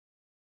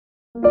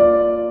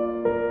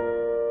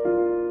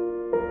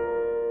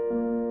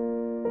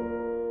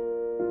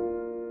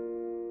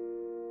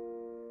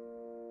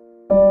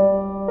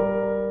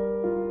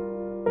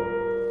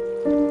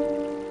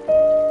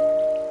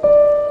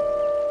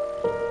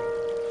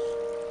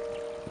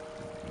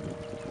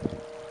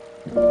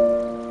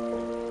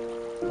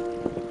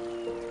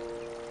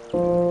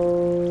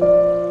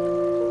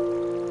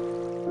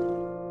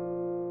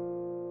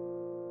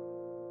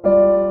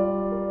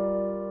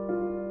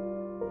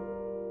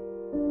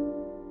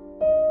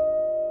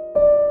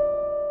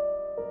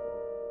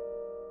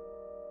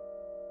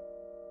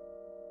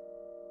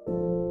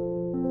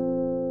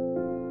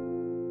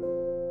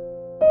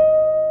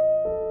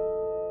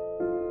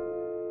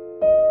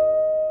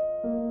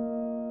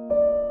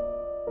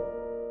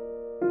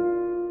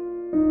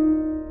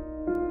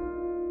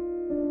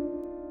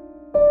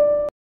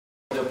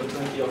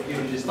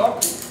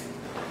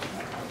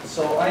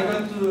So I'm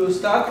going to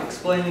start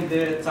explaining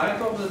the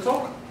title of the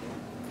talk.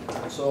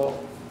 So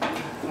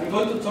I'm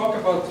going to talk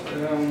about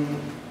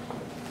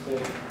the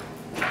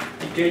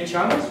decay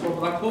channels for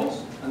black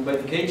holes, and by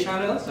decay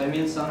channels I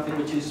mean something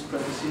which is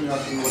pretty similar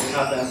to what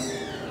happens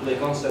to the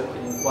concept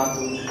in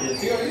quantum field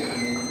theory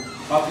and in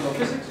particle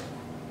physics.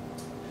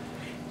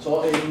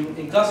 So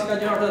in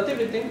classical general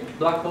relativity,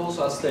 black holes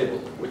are stable,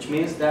 which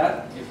means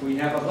that if we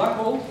have a black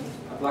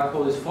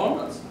hole is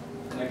formed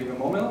in a given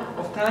moment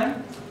of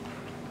time,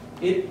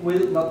 it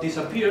will not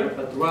disappear,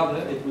 but rather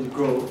it will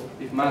grow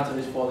if matter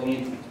is falling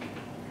into it.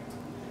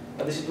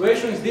 But the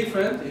situation is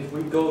different if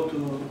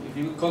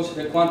you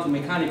consider quantum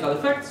mechanical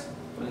effects.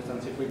 For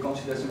instance, if we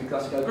consider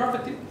semi-classical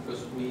gravity,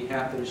 because we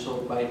have the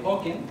result by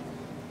Hawking,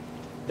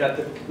 that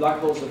the black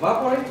holes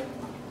evaporate,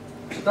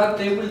 so that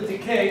they will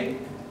decay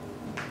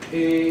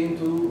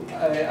into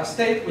a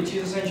state which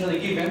is essentially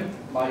given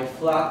by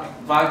flat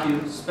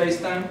vacuum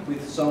space-time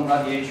with some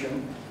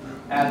radiation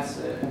at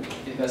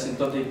in the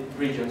asymptotic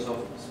regions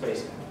of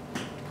space-time.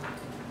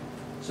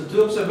 So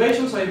two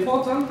observations are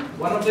important.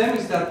 One of them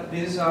is that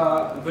this is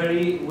a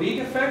very weak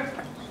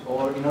effect,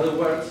 or in other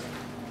words,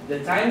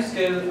 the time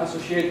scale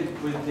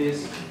associated with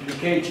this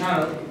decay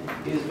channel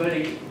is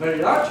very,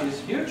 very large, it's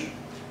huge.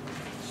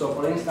 So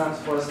for instance,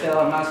 for a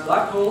stellar mass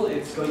black hole,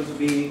 it's going to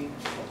be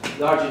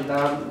larger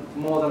than,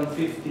 more than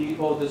 50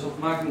 orders of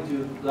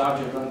magnitude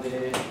larger than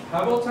the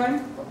Hubble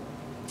time.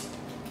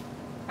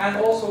 And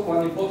also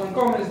one important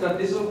comment is that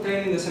this is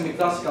obtained in the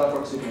semi-classical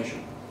approximation,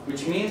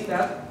 which means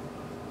that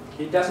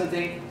it doesn't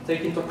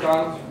take into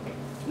account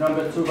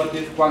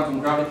non-perturbative quantum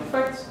gravity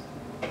effects.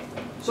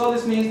 So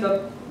this means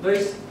that there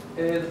is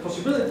the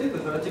possibility, the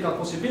theoretical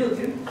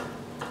possibility,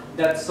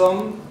 that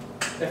some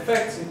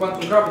effects in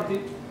quantum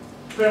gravity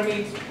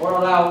permit or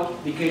allow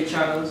decay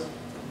channels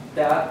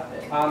that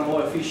are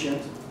more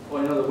efficient, or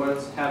in other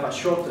words, have a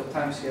shorter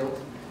time scale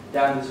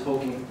than this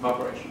Hawking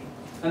evaporation.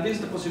 And this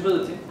is the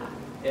possibility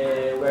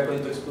we're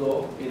going to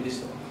explore in this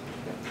talk.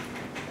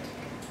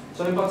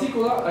 So in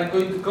particular, I'm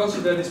going to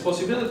consider this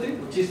possibility,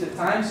 which is the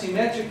time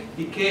symmetric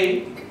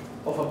decay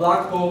of a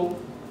black hole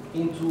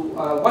into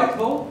a white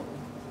hole.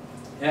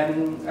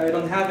 And I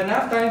don't have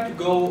enough time to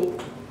go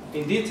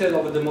in detail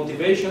over the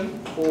motivation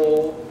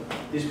for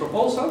this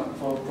proposal,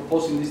 for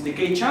proposing this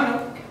decay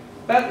channel,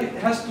 but it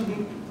has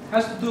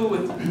to do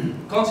with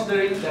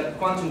considering that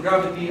quantum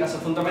gravity as a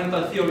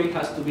fundamental theory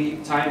has to be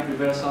time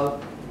reversal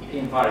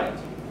invariant.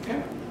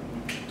 Okay?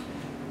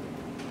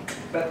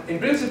 But in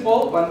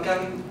principle, one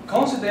can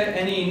consider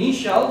any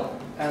initial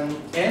and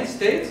end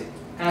state,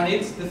 and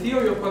it's the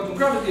theory of quantum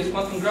gravity is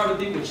quantum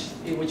gravity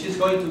which is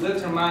going to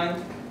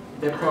determine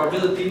the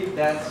probability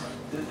that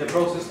the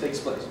process takes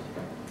place.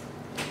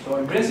 So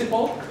in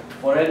principle,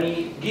 for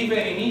any given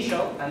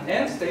initial and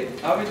end state,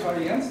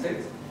 arbitrary end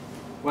state,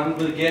 one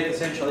will get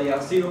essentially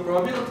a zero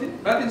probability,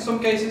 but in some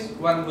cases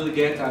one will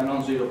get a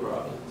non-zero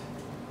probability.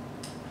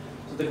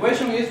 So the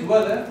question is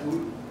whether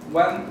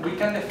we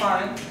can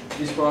define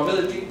this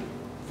probability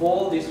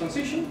for this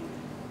transition.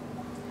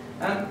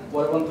 And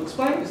what I want to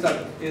explain is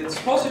that it's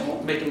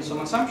possible, making some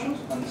assumptions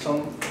and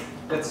some,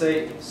 let's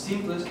say,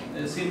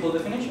 simple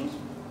definitions,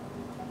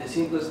 the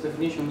simplest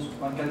definitions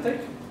one can take.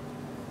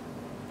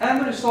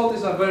 And the result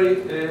is a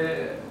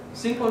very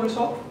simple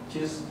result,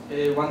 which is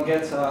one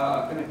gets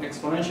an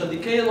exponential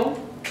decay law,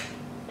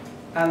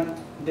 and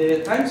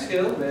the time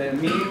scale, the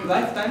mean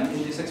lifetime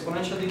in this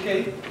exponential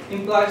decay,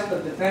 implies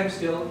that the time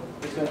scale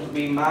is going to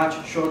be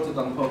much shorter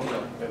than Hawking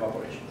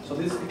evaporation. So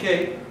this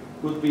decay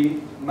would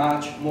be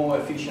much more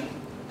efficient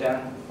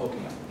than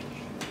Hawking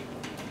evaporation.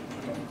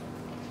 Okay.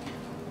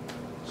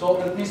 So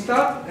let me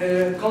start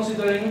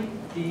considering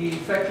the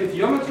effective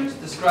geometries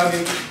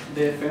describing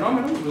the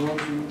phenomenon we want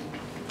to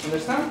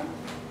understand.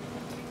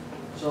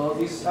 So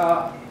these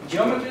are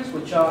geometries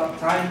which are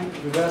time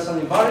reversal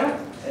invariant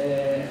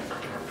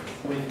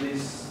with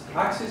this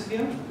axis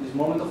here, this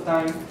moment of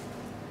time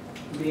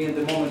being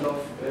the moment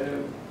of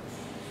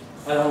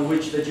around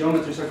which the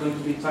geometries are going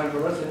to be time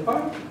reversal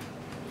invariant.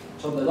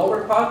 So the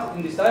lower part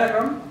in this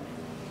diagram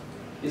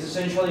is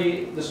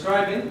essentially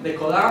describing the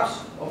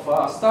collapse of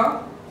a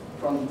star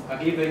from a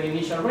given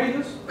initial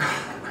radius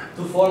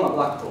to form a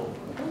black hole.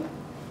 Okay?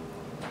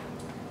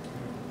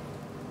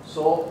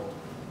 So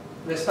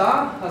the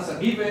star has a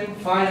given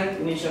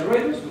finite initial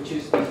radius, which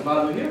is this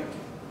value here,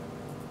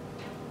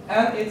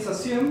 and it's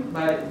assumed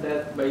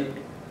that by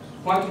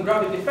quantum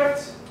gravity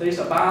effects there is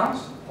a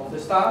bounce of the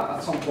star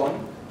at some point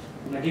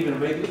in a given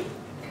radius,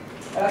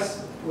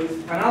 as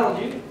with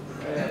analogy,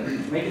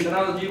 making the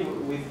analogy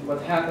with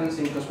what happens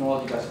in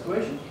cosmological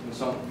situations in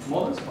some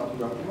models, quantum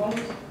gravity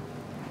models.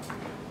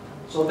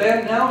 So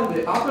then now in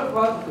the upper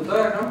part of the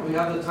diagram we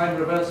have the time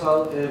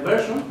reversal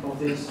version of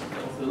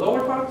the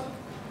lower part.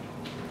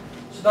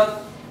 So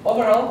that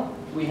overall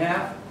we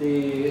have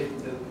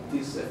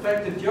this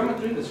effective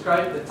geometry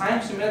describes the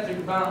time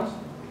symmetric bounce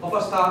of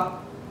a star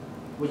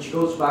which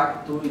goes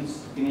back to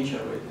its initial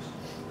radius.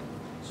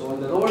 So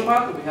in the lower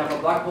part we have a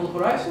black hole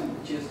horizon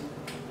which is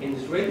in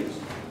this radius,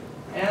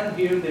 and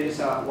here there is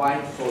a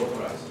white hole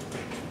horizon.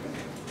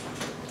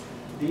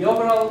 The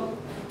overall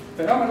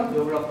phenomenon, the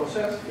overall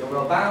process, the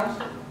overall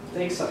bounce,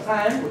 takes a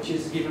time, which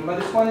is given by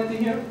this quantity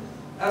here,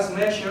 as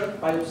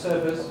measured by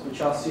observers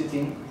which are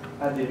sitting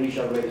at the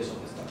initial radius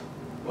of the star.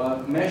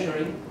 We're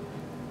measuring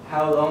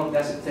how long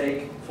does it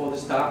take for the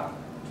star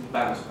to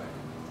bounce back.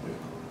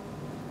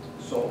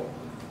 So,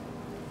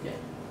 yeah.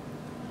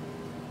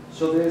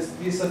 So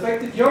this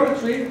effective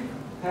geometry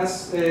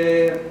has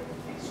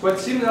it's quite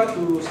similar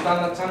to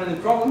standard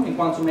tunneling problem in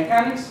quantum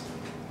mechanics,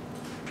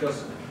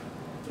 because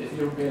if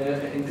you're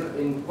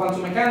in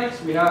quantum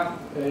mechanics, we have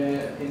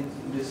in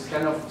this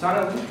kind of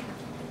tunneling.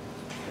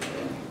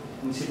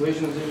 In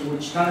situations in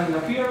which tunneling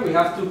appear, we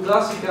have two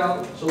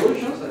classical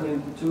solutions,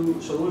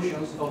 two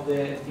solutions of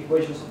the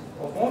equations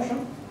of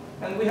motion,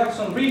 and we have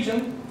some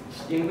region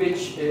in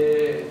which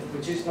there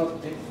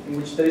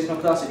is no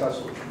classical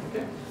solution.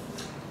 Okay,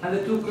 and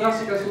the two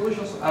classical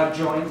solutions are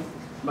joined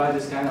by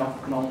this kind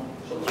of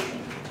non-solution.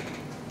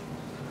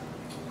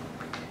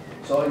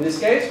 So in this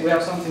case, we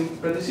have something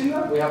pretty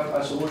similar. We have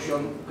a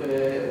solution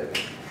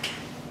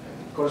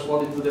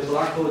corresponding to the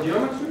black hole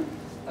geometry,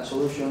 a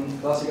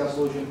classical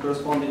solution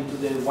corresponding to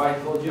the white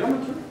hole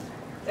geometry,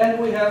 and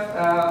we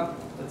have,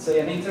 let's say,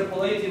 an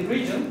interpolating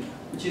region,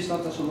 which is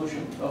not a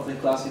solution of the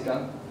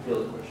classical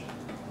field equation.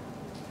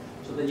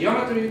 So the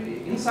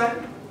geometry inside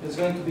is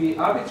going to be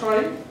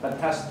arbitrary, but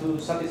has to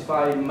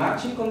satisfy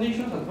matching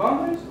conditions and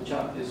boundaries, which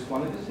are these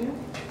quantities here,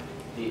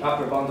 the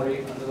upper boundary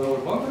and the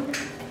lower boundary.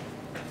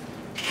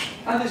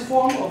 And this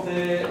form of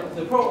the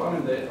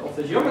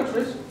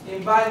geometries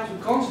invite to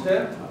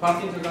consider a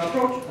path integral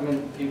approach.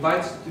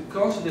 Invites to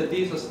consider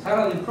this as a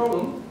tunneling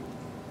problem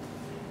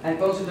and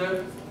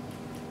consider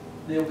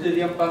the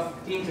Euclidean path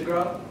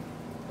integral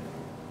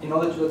in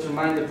order to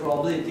determine the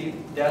probability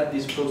that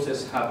this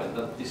process happens,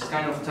 that this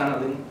kind of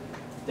tunneling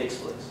takes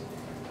place.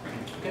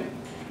 Okay.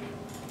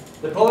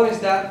 The problem is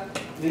that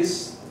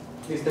this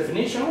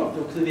definition of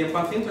the Euclidean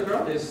path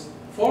integral is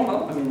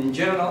formal. In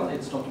general,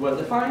 it's not well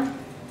defined.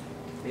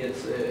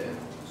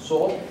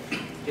 So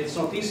it's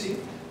not easy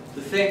to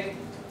think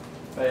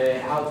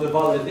how to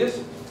evaluate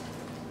this.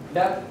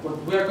 That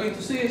what we are going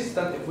to see is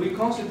that if we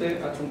consider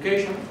a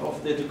truncation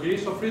of the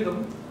degrees of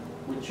freedom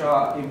which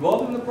are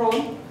involved in the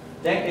problem,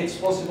 then it's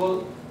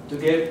possible to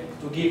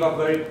give a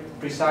very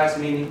precise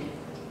meaning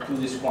to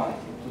this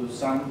quantity, to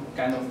some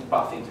kind of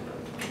path integral.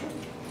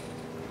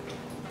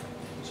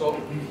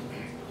 So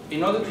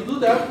in order to do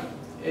that,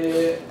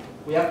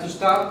 we have to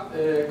start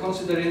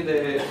considering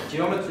the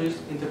geometries,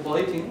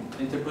 interpolating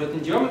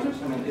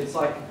geometries. It's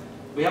like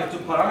we have to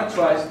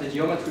parameterize the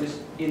geometries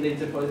in the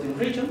interpolating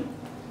region.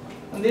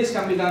 And this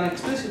can be done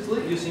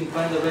explicitly using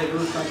Van der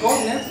Waals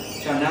coordinates,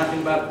 which are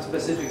nothing but a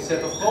specific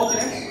set of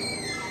coordinates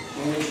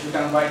in which you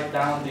can write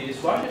down the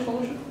Schwarzschild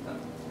solution, and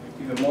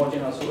even more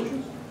general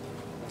solutions.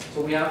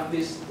 So we have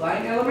this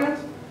line element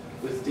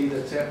with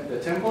the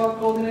temporal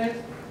coordinate,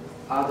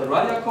 the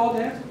radial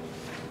coordinate.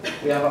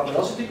 We have a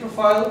velocity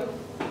profile,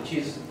 which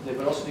is the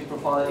velocity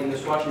profile in the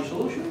Schwarzschild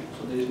solution,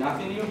 so there is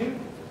nothing new here.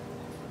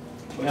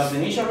 We have the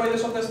initial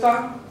radius of the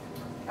star,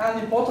 and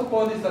the important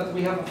point is that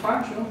we have a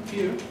function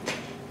here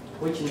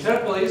which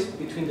interpolates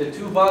between the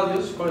two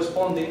values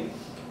corresponding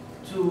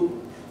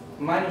to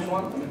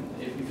 -1.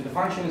 If the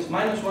function is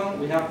 -1,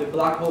 we have the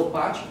black hole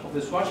patch of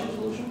the Schwarzschild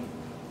solution.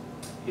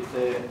 If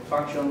the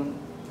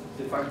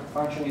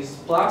function is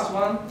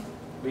 +1,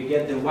 we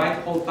get the white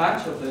hole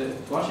patch of the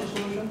Schwarzschild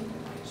solution.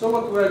 So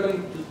what we are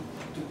going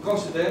to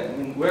consider,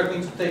 we are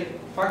going to take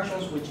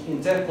functions which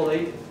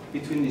interpolate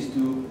between these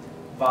two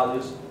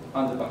values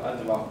at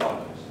the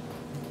boundaries.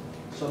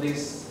 So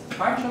this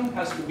function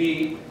has to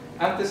be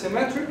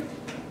antisymmetric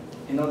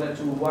in order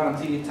to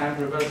guarantee time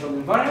reversal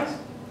invariance,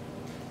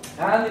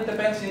 and it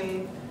depends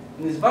in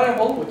this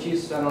variable, which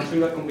is a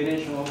non-trivial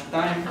combination of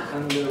time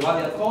and the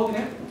radial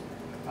coordinate.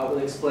 I will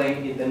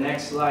explain in the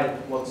next slide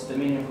what's the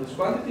meaning of this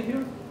quantity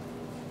here.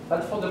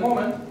 But for the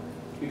moment,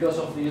 because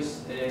of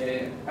this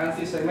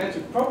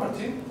antisymmetric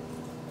property,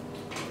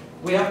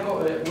 we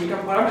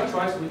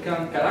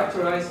can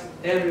characterize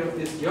every of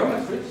these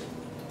geometries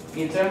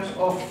in terms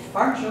of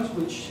functions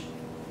which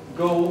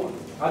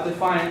are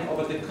defined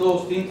over the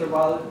closed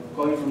interval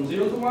going from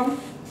 0 to 1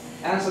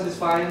 and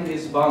satisfying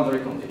these boundary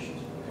conditions.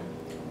 Okay.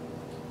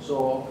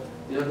 So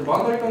these are the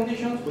boundary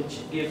conditions which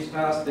gives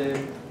us the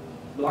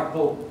black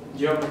hole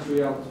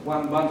geometry at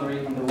one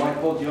boundary and the white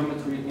hole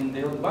geometry in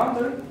the other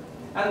boundary,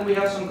 and we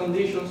have some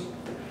conditions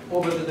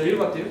over the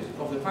derivatives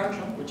of the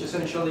function, which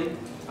essentially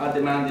are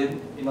demanded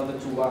in order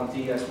to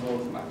guarantee a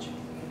smooth matching,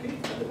 okay,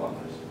 at the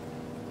boundaries.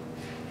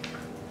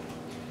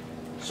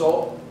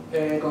 So,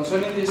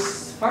 concerning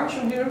this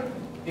function here,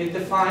 it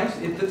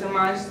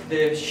determines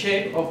the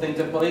shape of the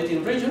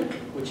interpolating region,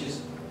 which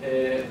is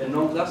the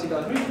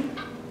non-classical region,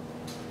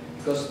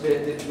 because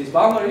these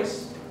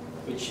boundaries,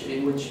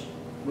 in which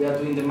we are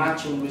doing the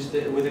matching with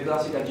the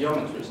classical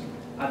geometries,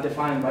 are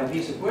defined by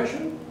this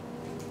equation.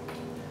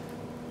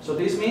 So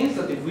this means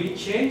that if we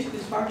change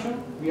this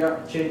function, we are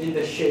changing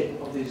the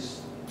shape of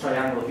this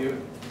triangle here,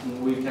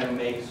 and we can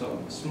make some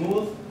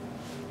smooth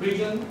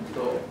region.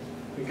 So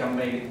we can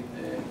make it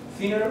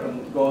thinner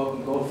and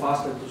go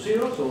faster to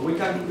 0. So we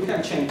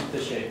can change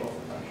the shape of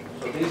the function.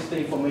 So this is the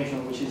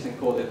information which is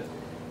encoded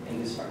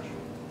in this function.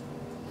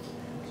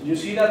 So you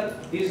see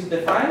that this is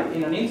defined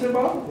in an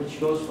interval which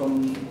goes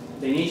from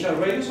the initial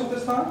radius of the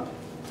star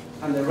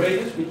and the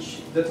radius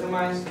which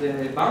determines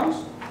the bounce,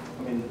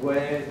 I mean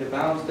where the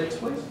bounce takes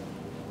place.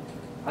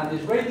 And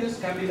this radius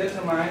can be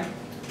determined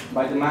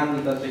by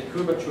demanding that the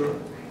curvature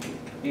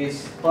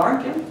is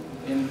Planckian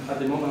at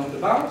the moment of the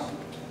bounce,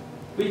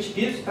 which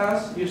gives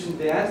us, using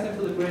the Einstein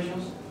field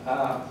equations,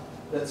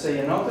 let's say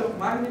an order of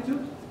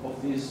magnitude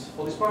of this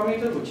for this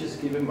parameter, which is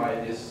given by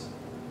this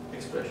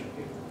expression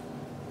here.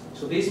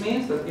 So this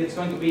means that it's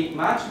going to be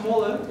much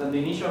smaller than the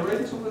initial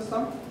radius of the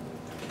star.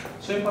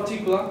 So in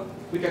particular,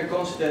 we can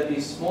consider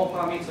this small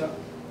parameter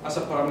as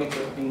a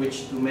parameter in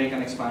which to make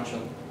an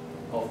expansion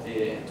of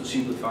to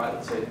simplify,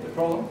 let's say, the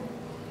problem.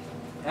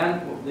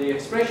 And the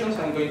expressions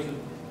I'm going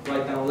to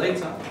write down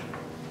later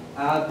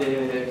are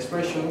the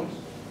expressions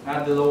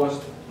at the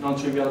lowest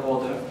non-trivial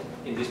order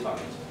in this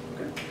parameter.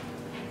 Okay?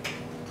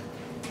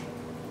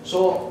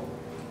 So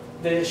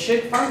the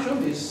shape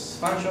function, this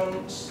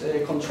function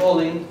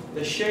controlling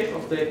the shape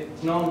of the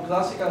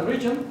non-classical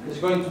region, is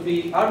going to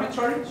be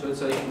arbitrary. So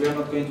it's we are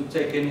not going to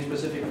take any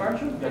specific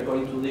function. We are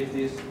going to leave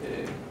this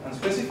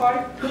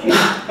unspecified.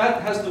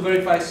 That has to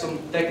verify some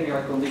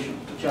technical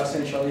conditions, which are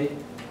essentially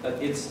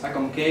that it's a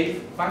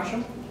concave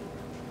function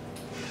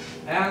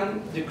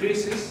and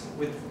decreases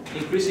with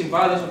increasing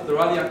values of the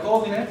radial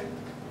coordinate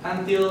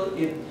until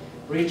it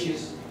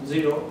reaches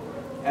 0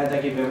 at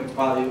a given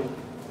value,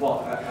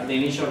 well, at the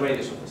initial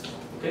radius of the star.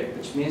 Okay?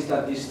 Which means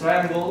that this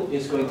triangle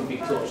is going to be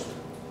closed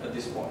at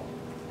this point.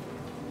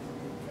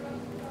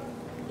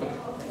 Okay.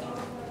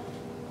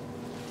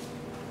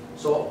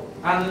 So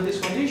under these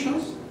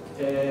conditions,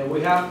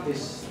 we have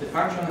this, the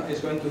function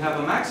is going to have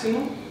a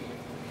maximum,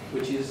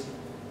 which is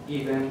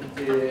even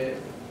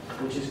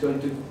which is going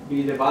to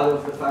be the value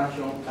of the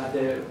function at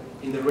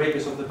in the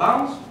radius of the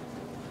bounce,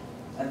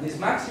 and this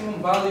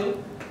maximum value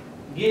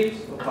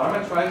gives or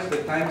parameterizes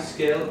the time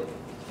scale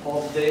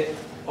of the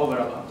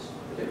overall bounce.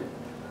 Okay?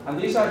 And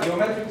these are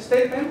geometric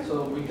statements,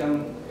 so we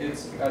can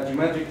it's a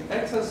geometric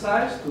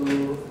exercise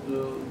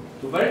to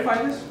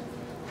verify this.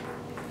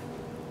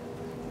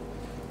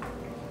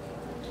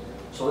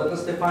 So let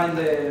us define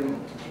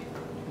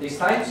this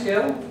time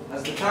scale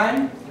as the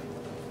time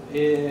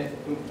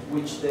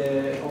which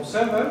the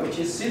observer, which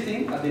is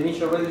sitting at the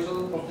initial radius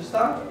of the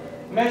star,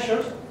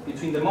 measures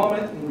between the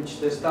moment in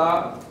which the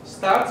star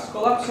starts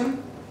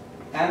collapsing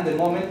and the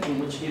moment in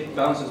which it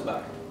bounces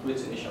back to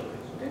its initial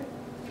radius. Okay?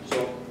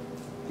 So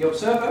the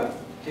observer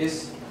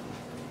is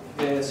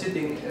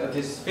sitting at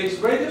this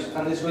fixed radius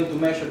and is going to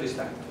measure this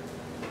time.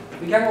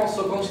 We can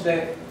also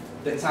consider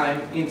the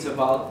time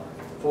interval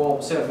for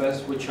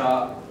observers which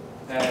are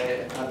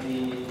at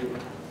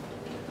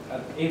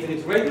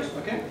infinite radius.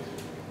 Okay?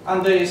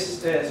 And there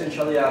is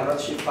essentially a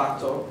redshift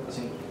factor, as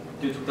in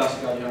due to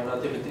classical general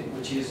relativity,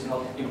 which is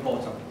not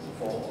important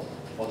for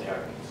the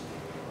arguments.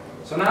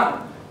 So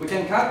now we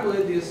can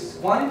calculate this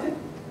quantity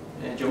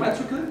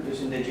geometrically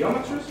using the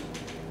geometries,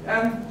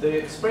 and the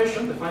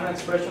expression, the final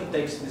expression,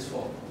 takes this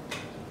form.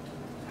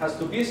 It has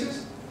two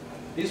pieces.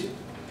 This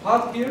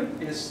part here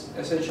is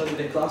essentially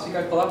the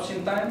classical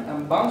collapsing time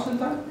and bouncing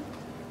time,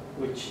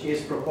 which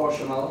is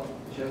proportional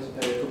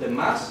to the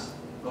mass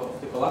of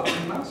the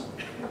collapsing mass.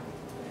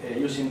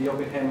 Using the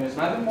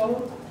Oppenheimer-Snyder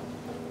model.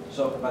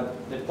 So,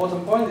 but the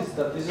important point is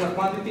that this is a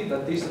quantity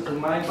that is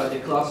determined by the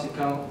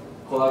classical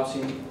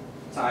collapsing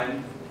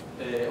time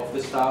of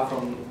the star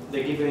from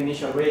the given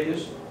initial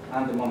radius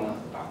and the moment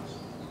of the bounce.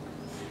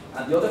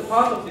 And the other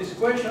part of this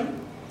equation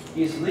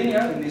is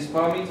linear in this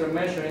parameter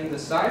measuring the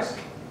size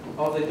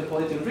of the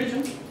interpolating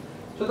region,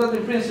 so that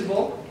in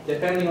principle,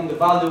 depending on the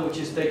value which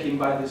is taken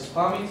by this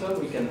parameter,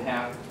 we can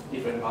have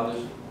different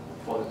values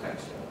for the time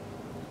scale.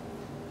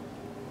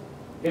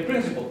 In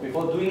principle,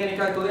 before doing any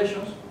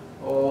calculations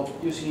or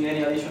using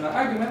any additional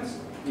arguments,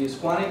 this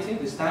quantity,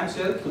 this time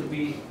scale, could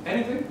be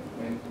anything.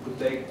 I mean, it could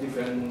take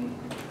different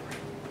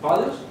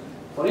values.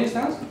 For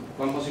instance,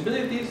 one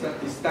possibility is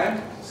that this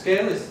time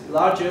scale is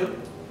larger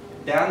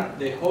than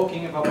the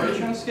Hawking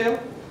evaporation scale,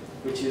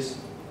 which is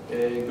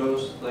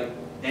goes like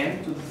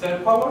n to the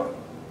third power.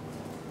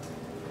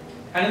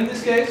 And in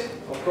this case,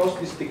 of course,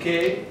 this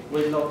decay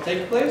will not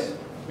take place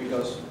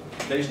because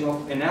there is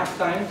not enough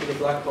time for the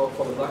black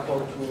hole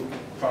to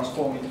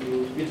transform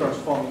into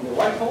the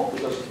white hole,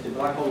 because the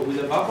black hole will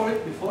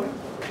evaporate before it.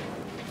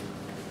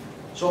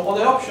 So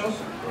other options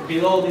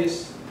below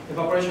this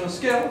evaporation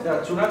scale, there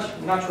are two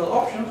natural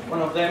options.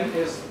 One of them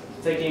is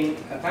taking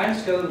a time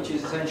scale which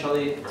is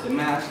essentially the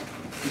mass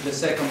to the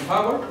second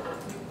power.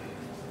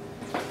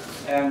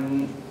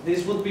 And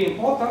this would be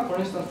important, for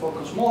instance, for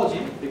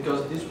cosmology,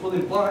 because this would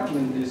imply, I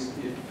mean,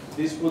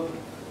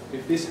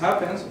 if this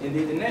happens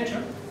indeed in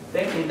nature,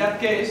 then in that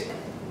case,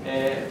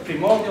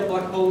 primordial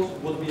black holes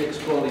would be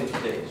exploding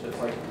today. So it's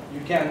like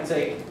you can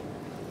take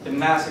the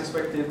mass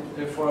expected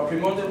for a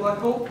primordial black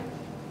hole,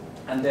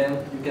 and then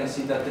you can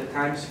see that the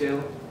time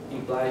scale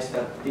implies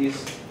that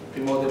this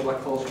primordial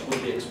black holes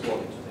will be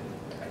exploding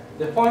today.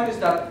 The point is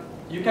that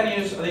you can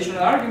use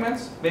additional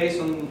arguments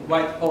based on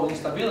white hole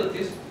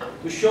instabilities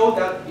to show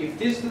that if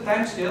this is the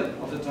time scale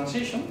of the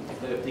transition,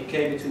 of the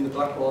decay between the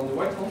black hole and the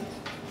white hole,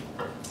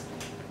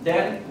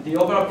 then the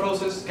overall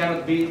process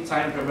cannot be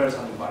time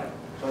reversal invariant.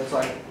 So it's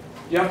like,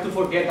 you have to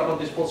forget about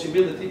this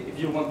possibility if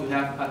you want to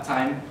have a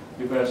time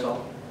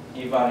reversal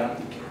invariant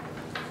decay.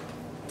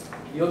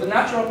 The other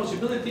natural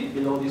possibility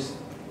below this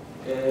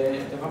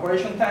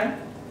evaporation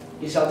time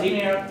is a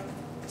linear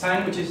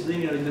time which is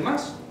linear in the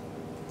mass.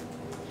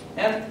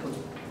 And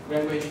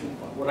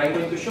what I'm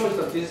going to show is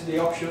that this is the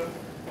option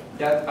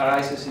that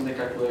arises in the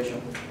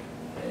calculation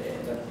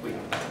that we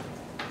have.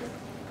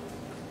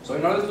 So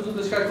in order to do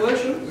this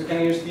calculation, we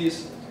can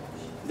use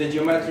the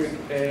geometric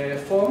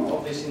form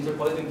of these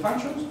interpolating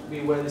functions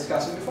we were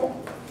discussing before.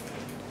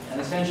 And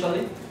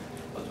essentially,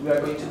 what we are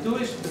going to do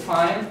is to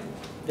define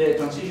the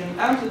transition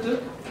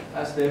amplitude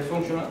as the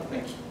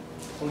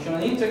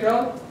functional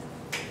integral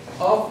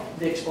of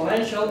the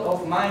exponential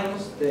of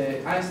minus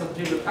the Einstein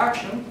tribute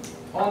action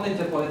on the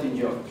interpolating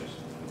geometries.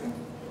 Okay?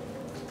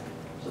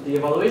 So the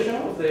evaluation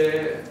of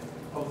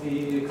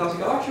the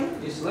classical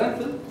action is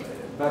lengthened,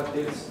 but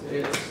it's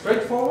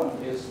straightforward.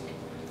 It's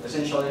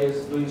essentially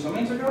doing some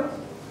integrals.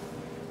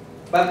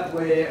 But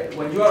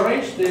when you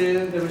arrange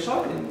the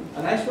result in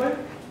a nice way,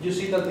 you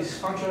see that this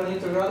functional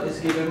integral is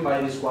given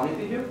by this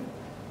quantity here.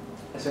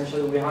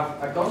 Essentially, we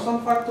have a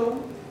constant factor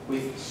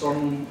with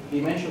some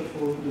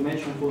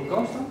dimensionful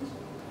constants.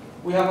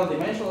 We have a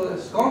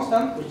dimensionless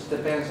constant, which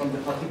depends on the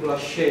particular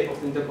shape of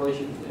the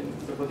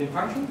interpolating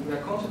function we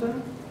are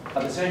considering.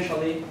 But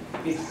essentially,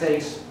 it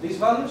takes these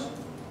values,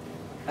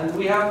 and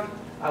we have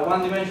a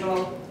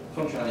one-dimensional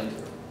functional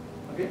integral.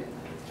 Okay?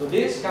 So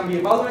this can be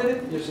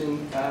evaluated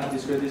using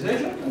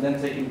discretization, and then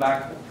taking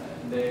back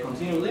the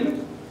continuum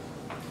limit.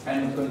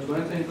 I'm not going to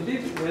enter into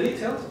the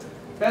details,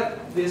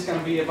 but this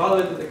can be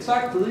evaluated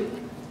exactly,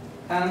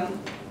 and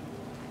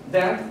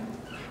then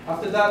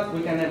after that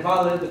we can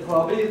evaluate the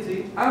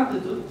probability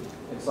amplitude.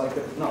 It's like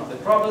the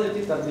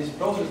probability that this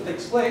process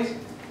takes place,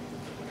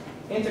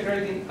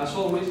 integrating as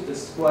always the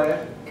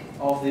square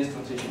of this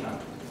transition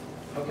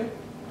amplitude. Okay?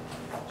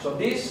 So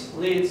this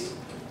leads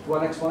to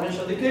an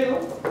exponential decay law,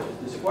 which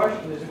is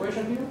this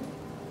equation here,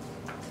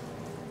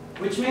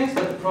 which means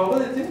that the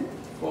probability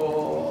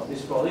for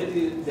this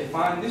probability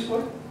defined this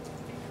way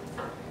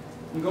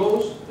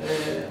goes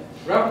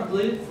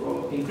rapidly,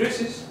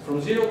 increases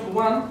from 0 to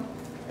 1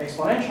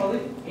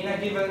 exponentially in a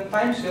given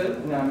time scale,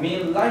 in a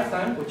mean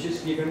lifetime, which is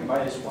given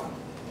by this 1.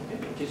 Okay?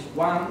 Which is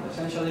 1,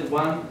 essentially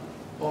 1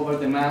 over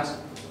the mass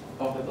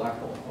of the black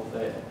hole, of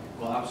the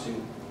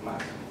collapsing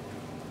mass.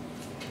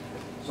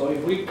 So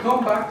if we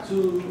come back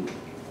to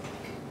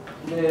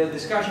the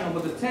discussion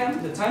about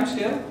the time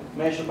scale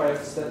measured by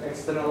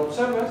external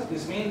observers,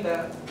 this means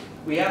that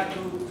we have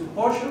two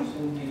portions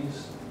in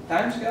this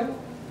time scale.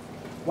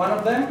 One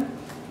of them,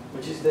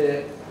 which is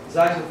the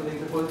size of the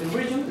interpolating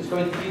region, is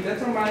going to be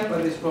determined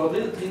by this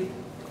probability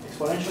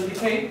exponential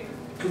decay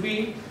to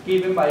be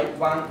given by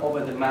 1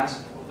 over the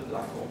mass of the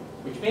black hole.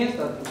 Which means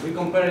that if we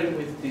compare it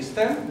with this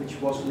term, which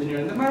was linear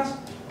in the mass,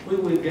 we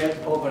will get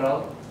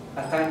overall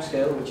a time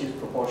scale which is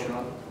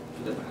proportional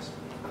to the mass.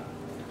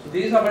 So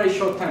this is a very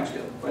short time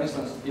scale. For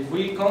instance, if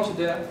we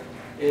consider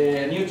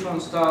neutron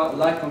star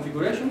like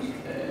configurations,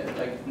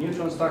 like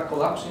neutron star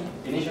collapsing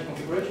initial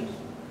configurations,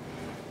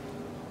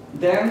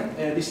 then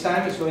this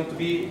time is going to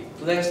be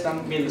less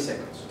than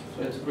milliseconds.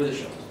 So it's really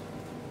short.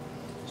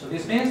 So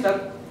this means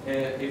that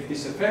if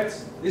these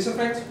effects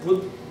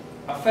would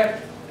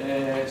affect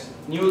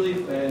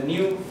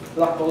new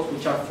black holes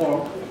which are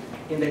formed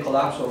in the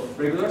collapse of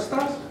regular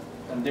stars,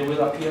 and they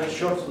will appear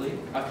shortly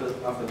after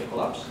the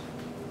collapse.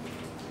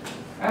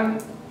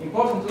 And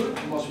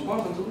most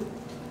importantly,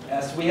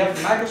 as we have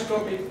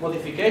macroscopic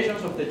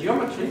modifications of the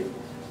geometry,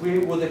 we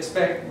would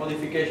expect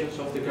modifications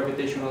of the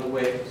gravitational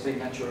wave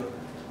signature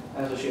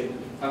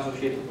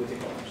associated with the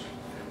collapse.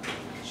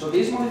 So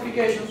these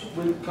modifications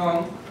will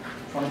come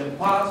from the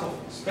parts of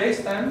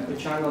space-time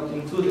which are not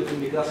included in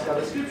the classical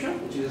description,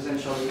 which is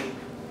essentially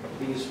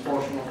this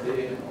portion of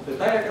the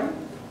diagram.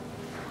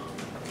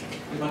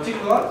 In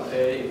particular,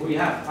 if we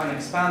have an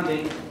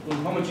expanding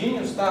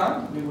inhomogeneous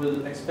star, we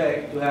will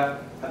expect to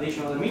have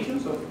additional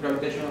emissions of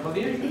gravitational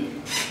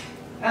radiation.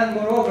 And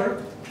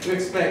moreover, we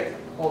expect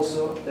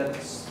also that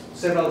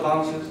several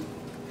bounces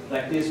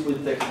like this will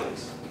take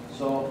place.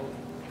 So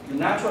the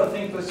natural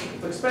thing to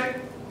expect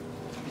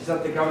is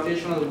that the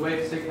gravitational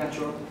wave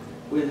signature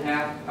will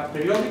have a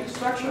periodic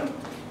structure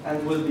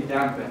and will be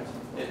dampened.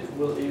 It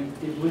will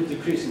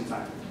decrease in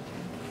time.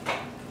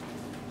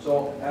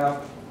 So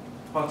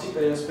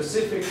a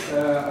specific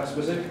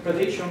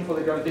prediction for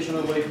the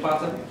gravitational wave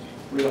pattern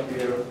will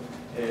appear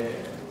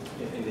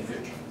in the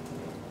future.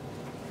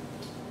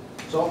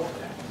 So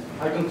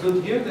I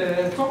conclude here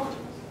the talk.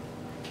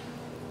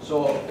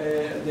 So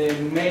the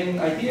main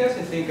ideas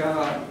I think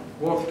are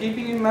worth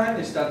keeping in mind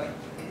is that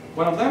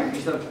one of them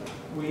is that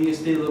we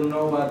still don't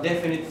know a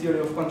definite theory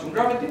of quantum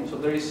gravity, so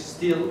there is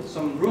still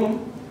some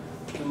room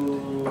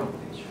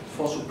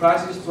for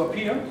surprises to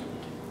appear.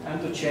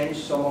 and to change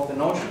some of the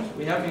notions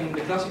we have in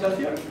the classical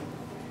theory.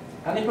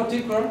 And in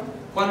particular,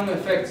 quantum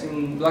effects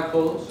in black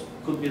holes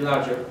could be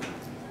larger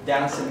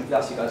than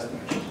semi-classical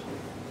estimations.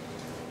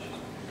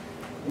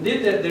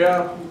 Indeed, there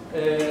are,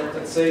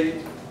 let's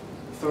say,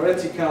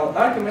 theoretical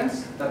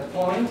arguments that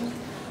point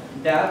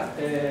that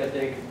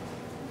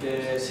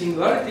the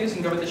singularities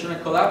in gravitational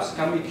collapse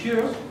can be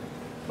cured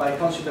by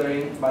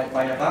considering by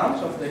a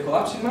bounce of the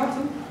collapsing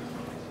matter.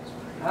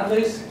 And there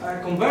is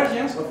a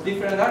convergence of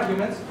different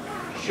arguments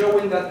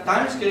showing that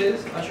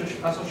timescales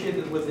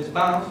associated with this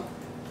bounce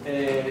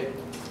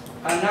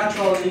are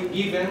naturally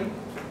given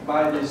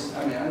by this,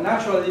 are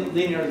naturally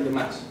linear in the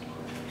mass.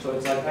 So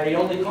it's like I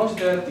only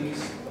consider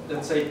these,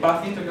 let's say,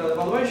 path integral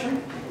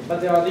evaluation, but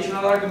there are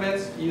additional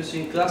arguments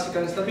using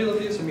classical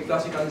instabilities,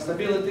 semi-classical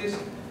instabilities,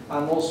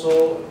 and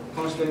also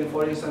considering,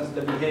 for instance,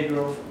 the behavior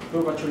of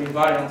curvature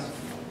invariants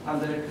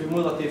and the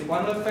cumulative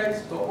quantum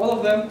effects. So all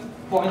of them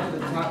point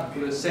to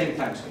the same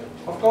timescale.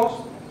 Of course,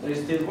 there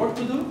is still work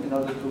to do in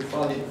order to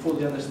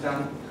fully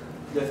understand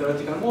the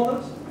theoretical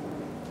models.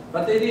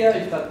 But the idea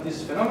is that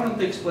this phenomenon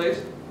takes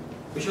place,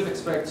 we should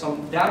expect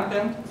some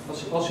dampened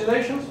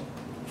oscillations,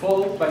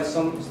 followed by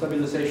some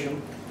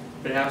stabilization,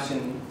 perhaps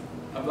in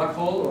a black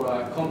hole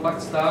or a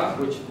compact star,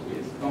 which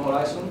is no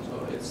horizon,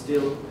 so it's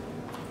still,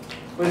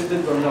 we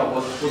still don't know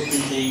what would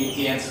be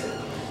the end state.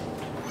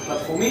 But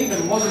for me,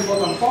 the most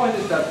important point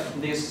is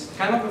that these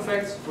kind of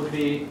effects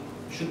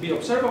should be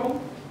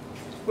observable,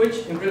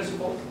 which in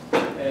principle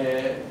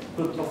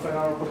could offer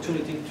an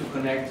opportunity to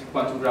connect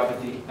quantum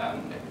gravity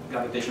and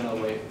gravitational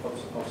wave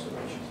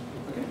observations.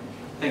 Okay,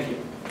 thank you.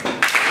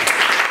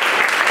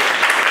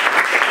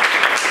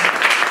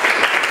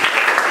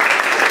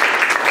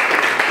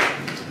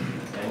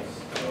 Thanks.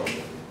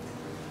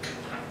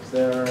 Is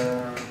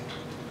there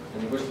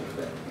any questions?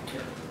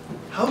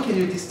 How can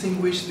you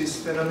distinguish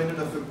this phenomenon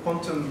of a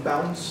quantum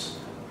bounce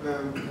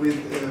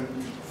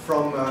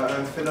from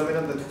a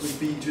phenomenon that would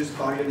be just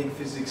baryonic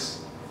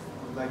physics,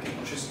 like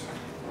it just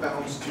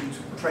bounce due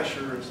to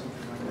pressure or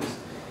something like this?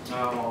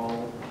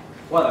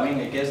 Well, I mean,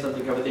 I guess that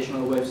the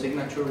gravitational wave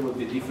signature would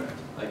be different.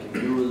 Like if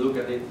you look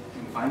at it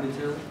in fine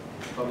detail,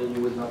 probably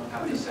you would not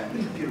have the same.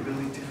 It would be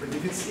really different.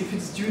 If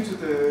it's due to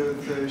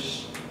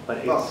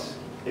but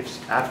it's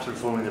after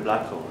forming the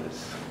black hole.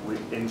 It's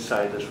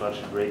inside the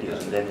Schwarzschild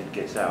radius, and then it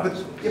gets out. But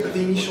yeah, but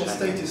the initial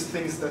state is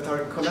things that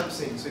are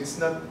collapsing. So it's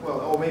not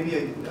or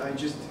maybe I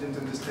just didn't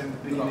understand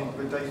the beginning.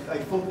 But I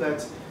thought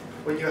that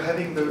when you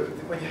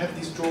have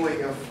this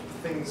drawing of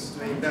things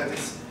doing that,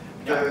 it's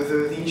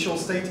the initial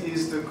state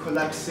is the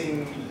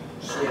collapsing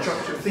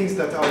structure, things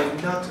that are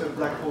not a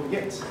black hole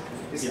yet.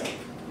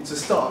 It's a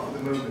star for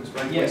the moment,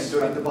 right? Yes,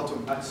 at the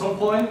bottom. At some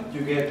point,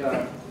 you get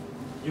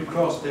you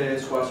cross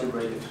the Schwarzschild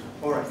radius.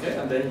 All right. Okay,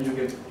 and then you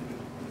get.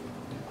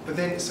 But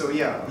then,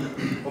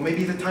 or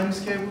maybe the time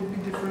scale would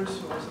be different.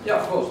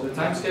 Yeah, of course. The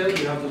time scale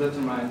you have to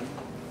determine.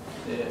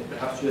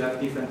 Perhaps you have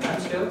different time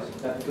scales.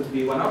 That could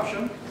be one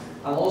option,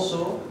 and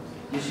also.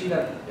 You see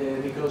that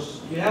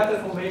because you have the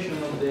formation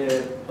of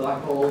the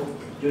black hole,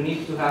 you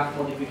need to have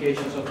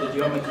modifications of the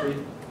geometry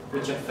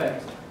which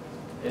affect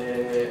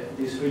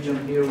this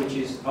region here, which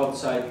is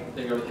outside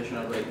the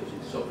gravitational radius.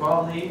 So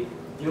probably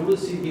you will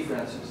see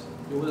differences.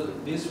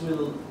 This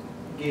will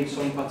give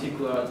some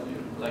particular,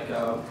 like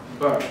a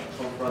burst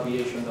of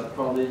radiation that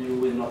probably you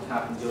will not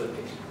have in the other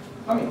case.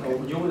 I mean,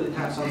 you will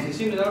have something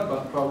similar,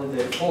 but probably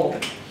the form,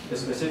 the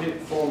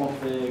specific form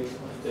of the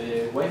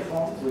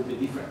waveform will be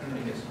different,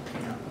 I guess.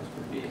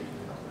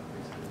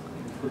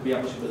 Could be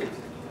a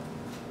possibility.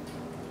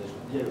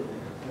 Yeah.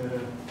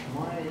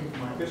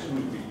 My question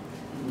would be,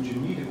 would you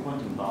need a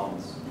quantum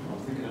bounce? I'm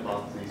thinking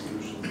about the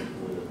solutions that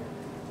were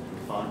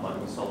found by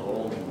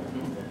Raúl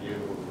and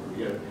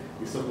here,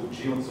 these so-called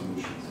geon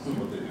solutions. So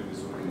what they do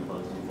is working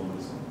about the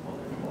information of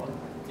everyone.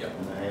 Yeah.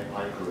 And they have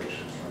high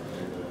corrections, right?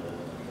 They have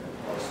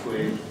R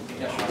squared,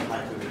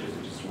 high corrections,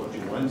 which is what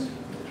you want in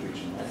that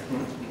region. And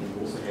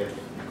you also have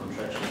the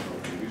contractions of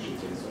the usual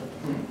tensor.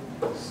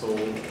 So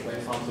when I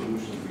found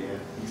solutions, we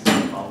have these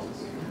two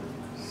bounces.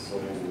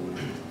 So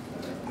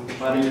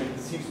but it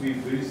seems to be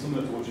very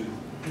similar to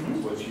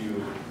what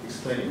you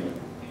explaining.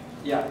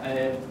 Yeah,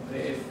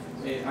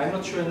 I'm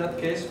not sure in that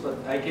case, but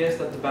I guess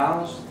that the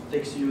bounce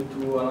takes you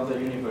to another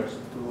universe,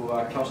 to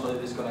a causally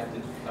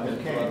disconnected.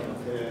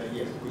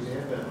 Yes, because you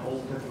have a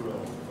whole plethora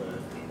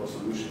of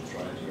solutions,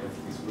 right? You have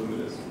these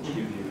limiters which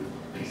give you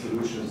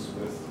solutions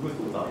with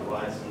without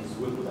horizons,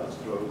 without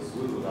strokes,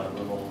 without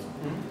remote.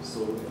 So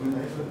I mean,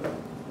 I have a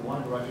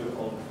wide variety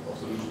of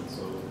solutions.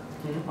 So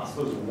I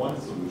suppose one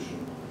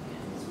solution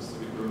in a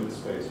specific perimeter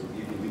space will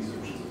give you these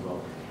solutions as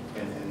well,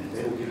 and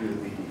they will give you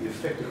the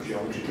effective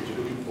geometry that you're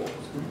looking for,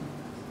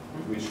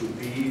 which would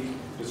be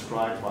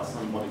described by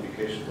some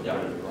modification of the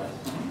gravity, right?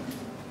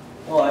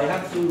 Well, I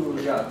have to,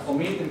 for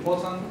me it's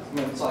important, I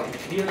mean, it's like,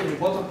 here the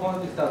important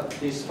point is that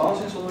this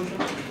bouncing solution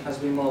has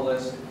been more or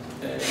less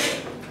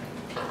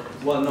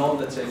well known,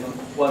 let's say, not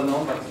well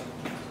known, but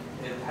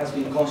it has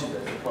been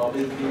considered. The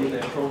probability,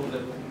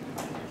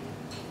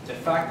 the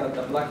fact that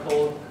the black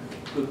hole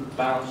could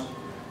bounce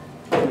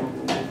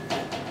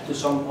to to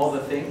some other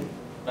thing.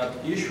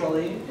 But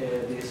usually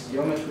these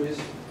geometries,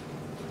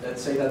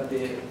 let's say that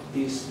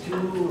these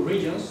two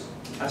regions,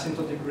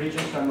 asymptotic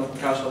regions, are not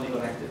causally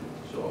connected.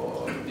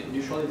 So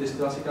usually this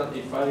classical,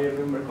 if I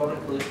remember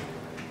correctly,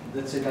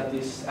 let's say that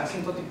this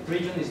asymptotic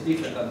region is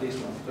different than this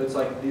one. So it's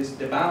like this,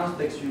 the bounds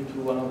takes you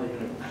to another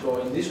universe.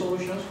 So in these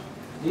solutions,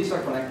 these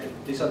are connected,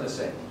 these are the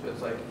same. So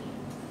it's like,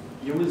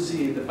 you will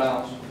see the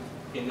bounds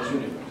in this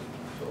universe.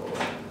 So,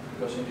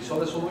 because in these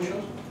other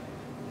solutions,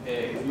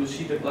 if you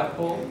see the black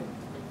hole,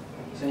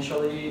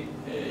 essentially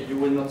you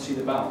will not see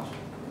the bounds.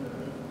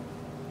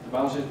 The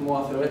bounds is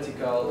more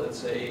theoretical, let's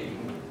say,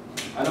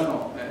 I don't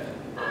know,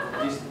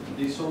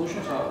 these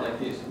solutions are like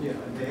this. Yeah,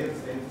 and they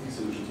have these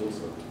solutions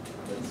also.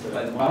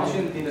 But bounds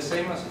in the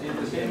same as in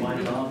the same. My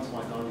count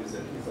is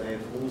that if I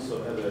have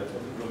also other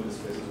equivalent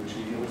spaces which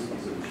give you also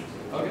these solutions.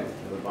 Okay.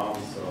 The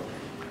bounds.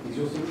 Is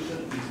your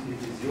solution?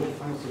 Is your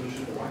final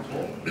solution the white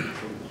hole?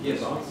 Yes.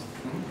 Bounds?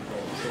 Mm-hmm.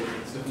 So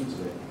it's different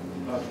today.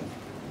 Okay.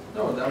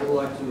 No, I would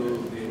like to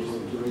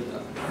read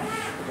that.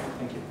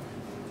 Thank you.